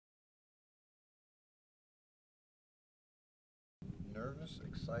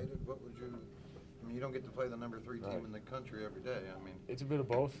nervous, excited? What would you? I mean, you don't get to play the number 3 team in the country every day. I mean, it's a bit of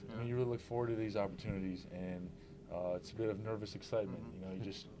both. Yeah. I mean, you really look forward to these opportunities, and it's a bit of nervous excitement. You know, you're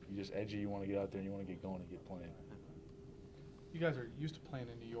just edgy. You want to get out there and you want to get going and get playing. You guys are used to playing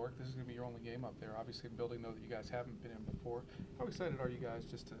in New York. This is going to be your only game up there. Obviously, a building though that you guys haven't been in before. How excited are you guys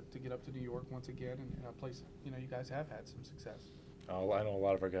just to get up to New York once again and a place you guys have had some success? I know a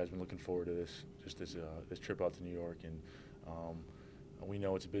lot of our guys have been looking forward to this trip out to New York, and we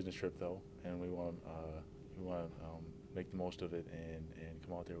know it's a business trip though, and we want to make the most of it and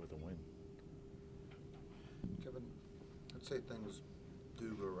come out there with a win. Kevin, let's say things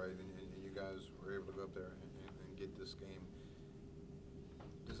do go right, and you guys were able to go up there and get this game.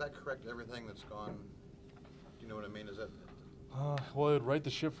 Does that correct everything that's gone? Do you know what I mean? Is that? Well, it would right the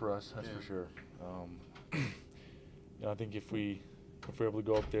ship for us, that's Yeah. for sure. I think if we're able to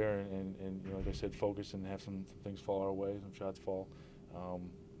go up there and like I said, focus and have some things fall our way, some shots fall,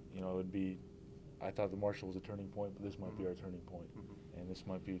 it would be. I thought the Marshall was a turning point, but this might be our turning point, and this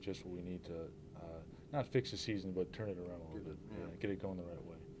might be just what we need to not fix the season, but turn it around a little bit, get it going the right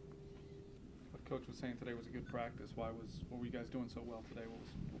way. What Coach was saying today was a good practice. What were you guys doing so well today?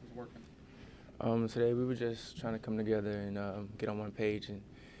 What was working? Today we were just trying to come together and get on one page, and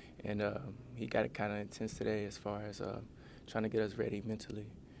he got it kind of intense today as far as trying to get us ready mentally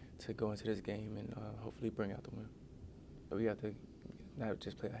to go into this game and hopefully bring out the win. But we have to not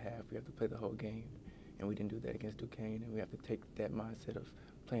just play a half, we have to play the whole game, and we didn't do that against Duquesne, and we have to take that mindset of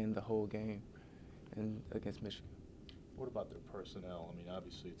playing the whole game and against Michigan. What about their personnel? I mean,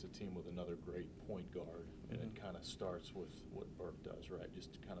 obviously it's a team with another great point guard, and it kind of starts with what Burke does, right?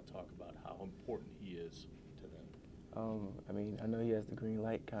 Just to kind of talk about how important he is to them. I mean, I know he has the green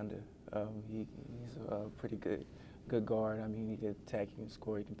light, kind of. He's a pretty good guard. I mean, he can attack, he can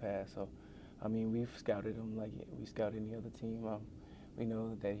score, he can pass. So, I mean, we've scouted him like we scout any other team. We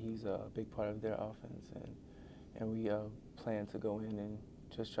know that he's a big part of their offense, and we plan to go in and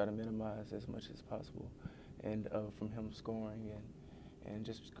just try to minimize as much as possible, and from him scoring and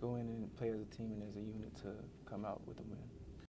just go in and play as a team and as a unit to come out with a win.